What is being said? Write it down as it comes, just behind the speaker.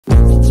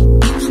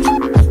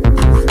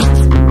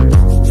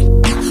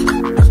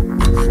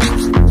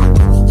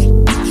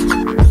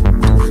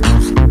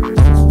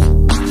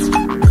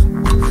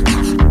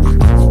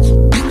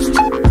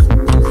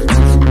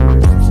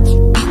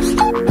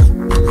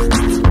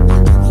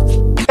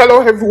Hello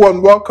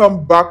everyone,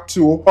 welcome back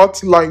to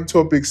Hotline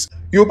Topics.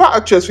 Yoruba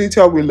actress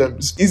Fathia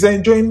Williams is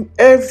enjoying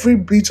every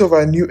bit of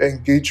her new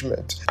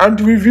engagement and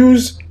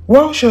reviews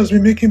while she has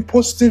been making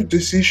positive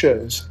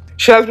decisions.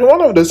 She has been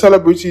one of the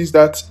celebrities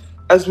that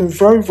has been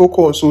very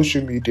vocal on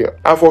social media.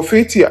 And for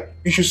Fathia,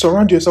 you should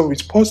surround yourself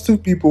with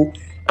positive people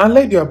and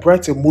let their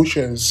bright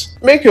emotions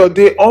make your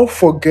day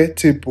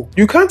unforgettable.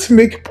 You can't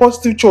make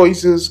positive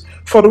choices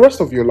for the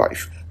rest of your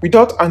life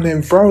without an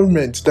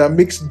environment that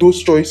makes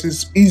those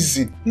choices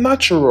easy,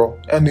 natural,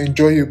 and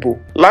enjoyable.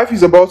 Life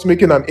is about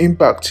making an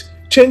impact,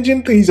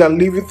 changing things and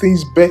leaving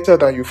things better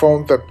than you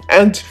found them.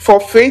 And for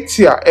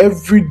Fathia,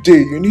 every day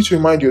you need to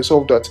remind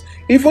yourself that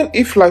even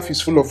if life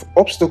is full of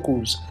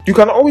obstacles, you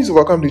can always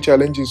overcome the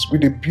challenges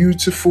with a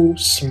beautiful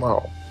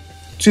smile.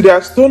 To the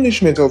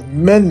astonishment of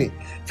many,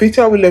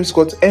 Fathia Williams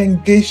got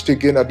engaged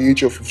again at the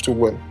age of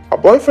 51. Her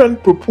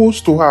boyfriend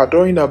proposed to her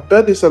during her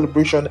birthday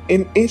celebration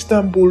in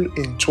Istanbul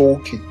in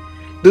Turkey.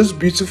 This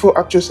beautiful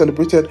actress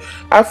celebrated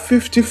her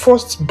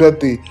 51st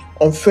birthday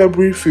on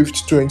February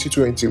 5th,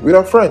 2020 with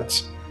her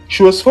friends.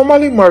 She was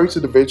formerly married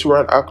to the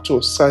veteran actor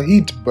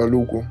Fathia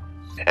Balogun.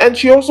 And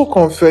she also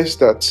confessed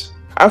that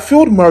her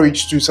failed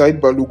marriage to Fathia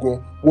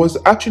Balogun was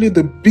actually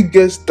the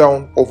biggest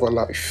down of her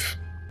life.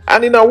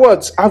 And in her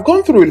words, I've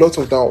gone through a lot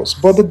of downs,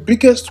 but the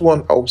biggest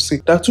one I would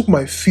say that took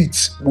my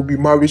feet would be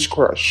marriage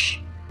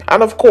crash.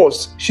 And of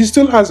course, she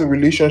still has a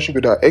relationship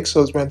with her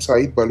ex-husband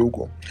Fathia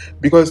Balogun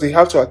because they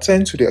have to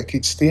attend to their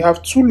kids. They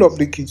have two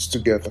lovely kids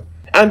together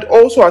and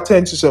also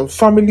attend to some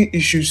family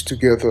issues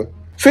together.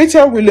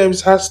 Fathia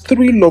Williams has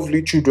 3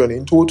 lovely children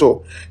in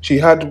total. She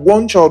had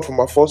 1 child from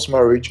her first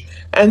marriage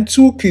and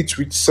 2 kids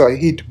with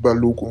Fathia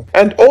Balogun.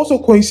 And also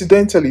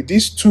coincidentally,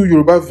 these 2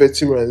 Yoruba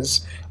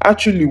veterans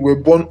actually were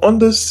born on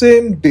the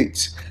same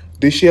date.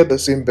 They shared the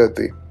same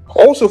birthday.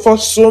 Also, for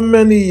so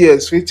many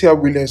years, Fathia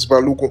Williams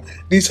Balogun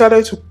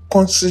decided to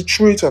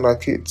concentrate on her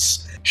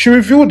kids. She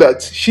revealed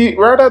that she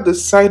rather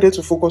decided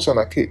to focus on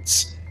her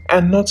kids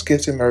and not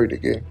getting married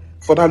again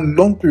for that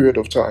long period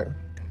of time.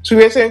 So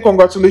we are saying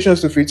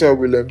congratulations to Fathia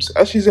Williams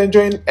as she's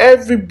enjoying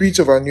every bit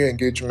of her new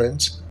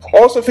engagement.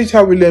 Also,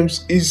 Fathia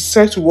Williams is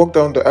set to walk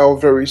down the aisle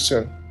very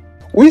soon.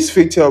 Who is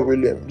Fathia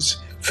Williams?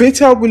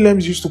 Fathia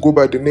Williams used to go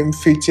by the name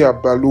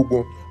Fathia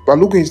Balogun.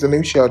 Balogun is the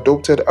name she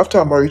adopted after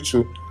her marriage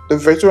to the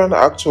veteran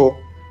actor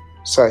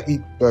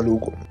Fathia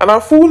Balogun. And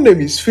her full name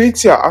is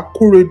Fathia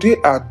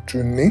Akorede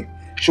Aduni.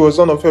 She was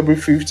born on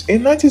February 5th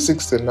in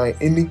 1969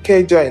 in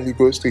Ikeja in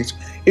Lagos State,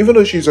 even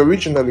though she is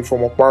originally from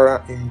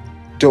Okwara in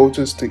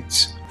Delta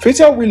State.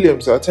 Fathia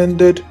Williams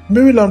attended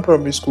Maryland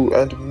Primary School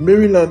and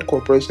Maryland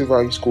Comprehensive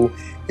High School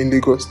in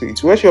Lagos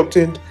State, where she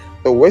obtained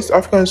the West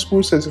African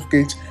School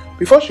Certificate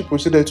before she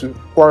proceeded to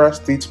Kwara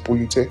State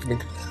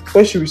Polytechnic,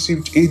 where she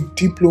received a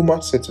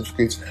diploma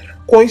certificate.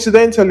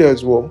 Coincidentally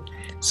as well,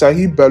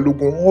 Fathia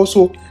Balogun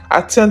also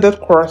attended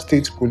Kwara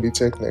State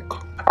Polytechnic.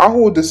 How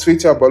old is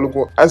Fathia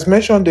Balogun? As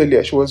mentioned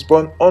earlier, she was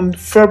born on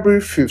February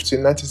 5th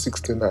in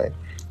 1969.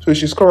 So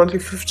she's currently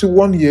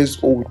 51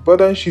 years old, but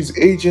then she's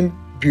aging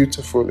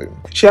beautifully.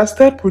 She has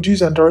starred,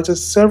 produced and directed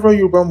several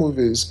Yoruba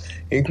movies,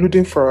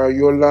 including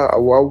Farayola,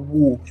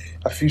 Awawu,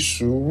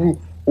 Afisuru,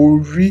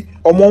 Ori,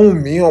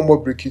 Omowumi,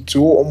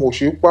 Omobrikito,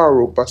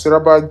 Omosheparo,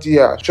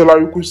 Basirabadia,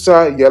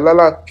 Sholarikusa,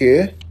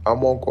 Yalalake,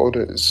 among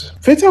others.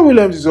 Fathia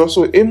Williams is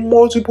also a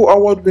multiple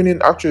award-winning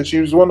actress. She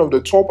is one of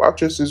the top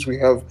actresses we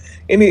have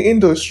in the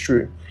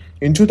industry.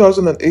 In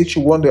 2008, she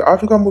won the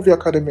African Movie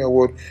Academy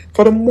Award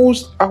for the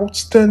Most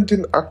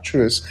Outstanding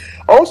Actress.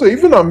 Also,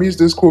 even amidst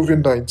this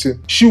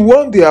COVID-19, she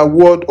won the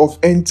award of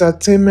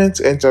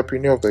Entertainment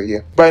Entrepreneur of the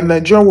Year by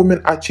Nigerian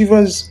Women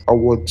Achievers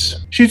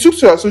Awards. She took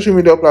to her social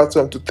media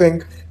platform to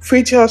thank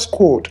Fathia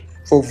Squad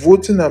for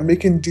voting and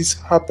making this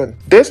happen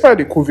despite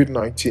the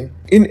COVID-19.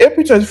 In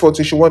April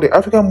 2014, she won the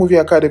African Movie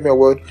Academy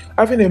Award,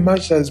 having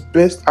emerged as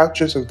Best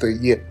Actress of the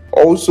Year.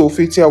 Also,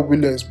 Fathia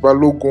Williams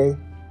Balogun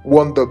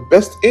won the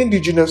Best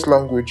Indigenous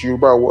Language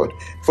Yoruba Award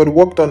for the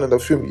work done in the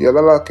film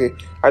Yalalake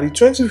at the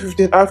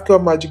 2015 Africa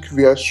Magic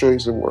Viewers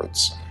Choice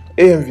Awards,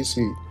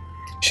 AMVC.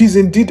 She's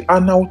indeed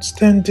an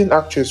outstanding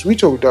actress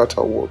with or without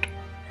award.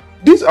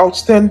 This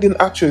outstanding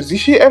actress, did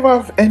she ever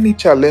have any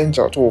challenge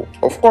at all?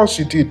 Of course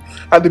she did.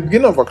 At the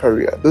beginning of her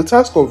career, the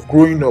task of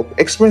growing up,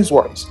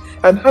 experience-wise,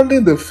 and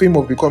handling the fame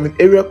of becoming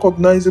a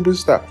recognizable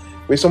star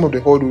were some of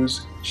the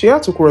hurdles she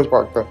had to cross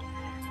back then.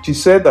 She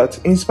said that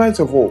in spite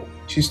of all,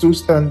 she's still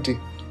standing.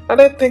 And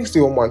then thanks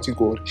to Almighty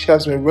God, she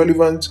has been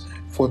relevant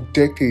for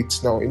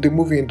decades now in the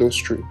movie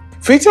industry.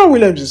 Fathia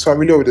Williams is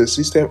familiar with the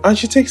system and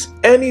she takes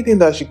anything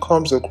that she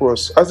comes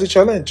across as a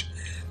challenge.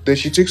 Then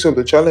she takes up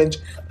the challenge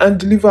and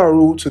delivers her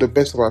role to the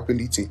best of her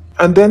ability.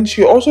 And then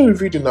she also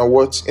revealed in her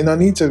words in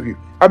an interview.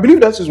 I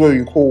believe that is what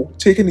you call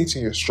taking it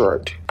in your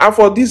stride. And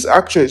for this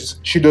actress,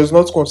 she does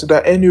not consider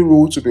any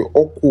role to be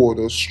awkward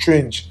or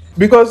strange,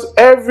 because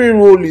every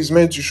role is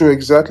meant to show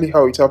exactly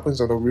how it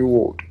happens in the real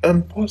world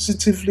and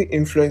positively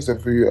influence the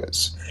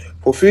viewers.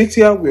 For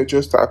Fathia, we are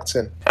just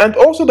acting. And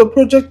also the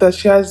project that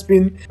she has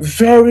been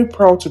very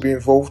proud to be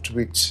involved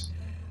with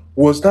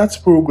was that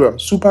program,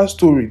 Super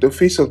Story, The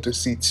Face of the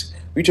Seat,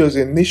 which was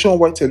a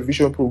nationwide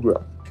television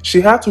program.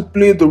 She had to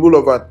play the role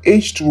of an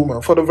aged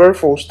woman for the very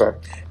first time,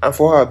 and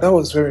for her, that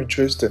was very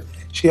interesting.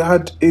 She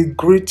had a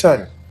great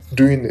time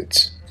doing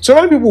it. So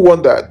many people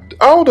wonder,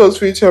 how does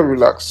Fathia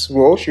relax?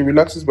 Well, she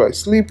relaxes by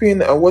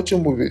sleeping and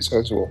watching movies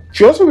as well.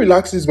 She also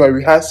relaxes by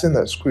rehearsing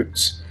her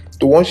scripts,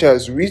 the ones she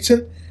has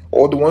written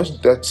or the ones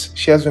that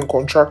she has been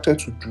contracted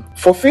to do.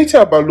 For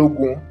Fathia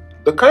Balogun,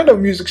 the kind of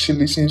music she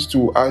listens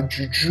to are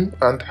juju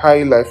and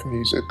high life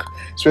music,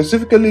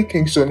 specifically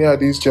King Sunny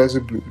Ade's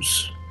jazzy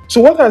blues. So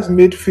what has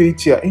made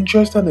Fathia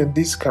interested in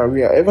this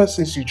career ever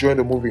since she joined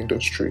the movie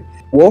industry?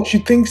 Well, she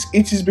thinks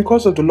it is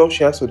because of the love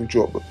she has for the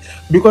job.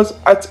 Because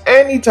at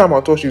any time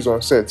at all she's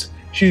on set,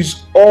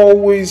 she's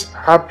always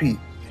happy.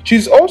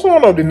 She's also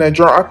one of the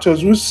Nigerian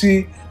actors who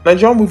see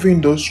Nigerian movie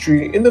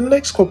industry in the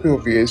next couple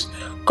of years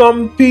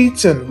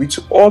competing with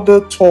other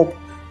top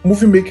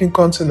movie making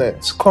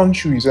continents,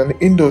 countries, and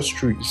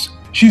industries.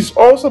 She's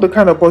also the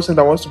kind of person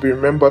that wants to be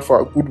remembered for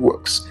her good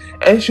works,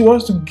 and she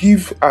wants to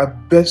give her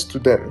best to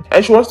them,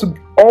 and she wants to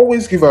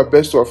always give her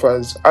best to her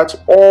fans at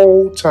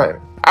all time.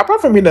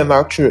 Apart from being an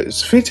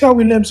actress, Fathia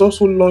Williams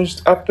also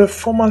launched a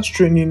performance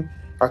training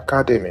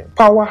academy,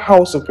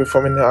 Powerhouse of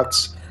Performing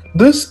Arts.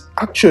 This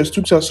actress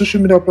took to her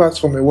social media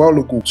platform a while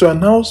ago to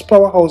announce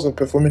Powerhouse of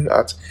Performing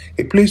Arts,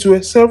 a place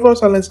where several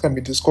talents can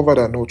be discovered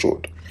and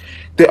nurtured.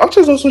 The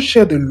actress also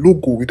shared the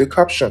logo with the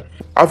caption,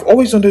 "I've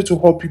always wanted to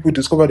help people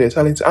discover their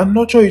talents and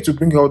nurture it to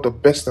bring out the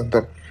best in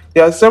them.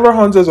 There are several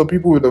hundreds of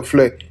people with a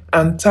flair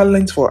and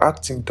talent for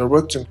acting,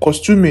 directing,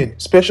 costuming,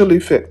 special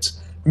effects,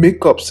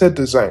 makeup, set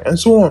design, and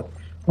so on,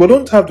 but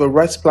don't have the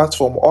right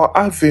platform or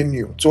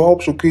avenue to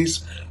help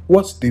showcase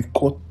what they've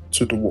got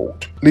to the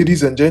world."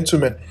 Ladies and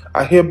gentlemen,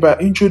 I hereby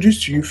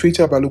introduce to you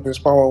Fathia Balogun's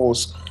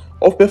Powerhouse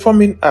of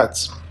Performing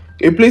Arts,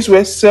 a place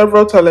where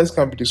several talents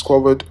can be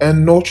discovered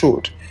and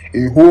nurtured,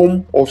 a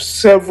home of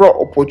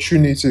several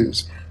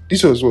opportunities.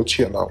 This was what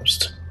she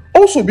announced.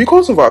 Also,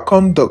 because of her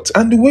conduct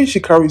and the way she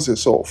carries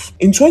herself,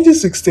 in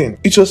 2016,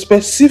 it was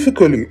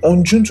specifically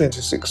on June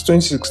 26,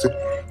 2016,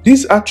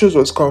 this actress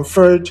was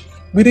conferred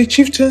with a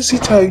chieftaincy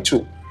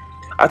title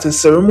at a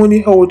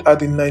ceremony held at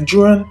the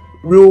Nigerian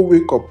Railway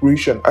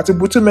Corporation at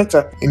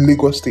Ibutimeta in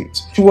Lagos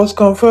State. She was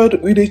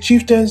conferred with a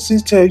chieftaincy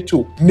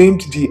title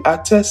named the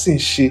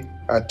Atesinshe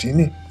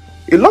Adini.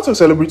 A lot of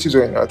celebrities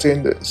were in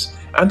attendance,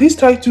 and this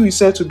title is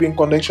said to be in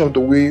connection with the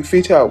way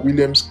Fathia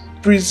Williams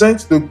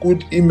presents the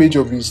good image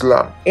of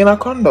Islam in her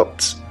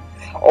conduct.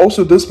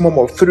 Also, this mom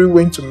of three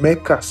went to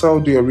Mecca,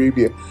 Saudi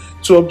Arabia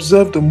to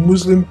observe the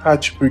Muslim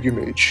Hajj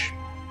pilgrimage.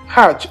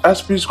 Hajj,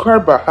 as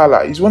prescribed by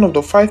Allah, is one of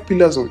the 5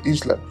 pillars of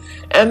Islam,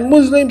 and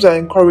Muslims are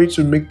encouraged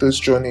to make this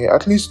journey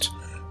at least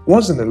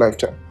once in a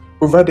lifetime,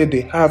 provided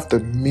they have the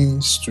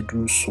means to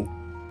do so.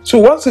 So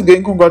once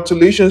again,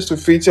 congratulations to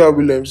Fathia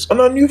Williams on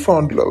her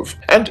newfound love,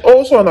 and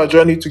also on her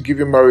journey to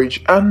giving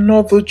marriage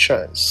another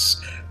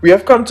chance. We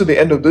have come to the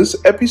end of this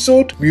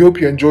episode. We hope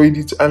you enjoyed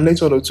it and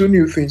learned one or two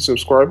new things.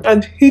 Subscribe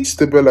and hit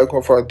the bell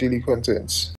icon for our daily content.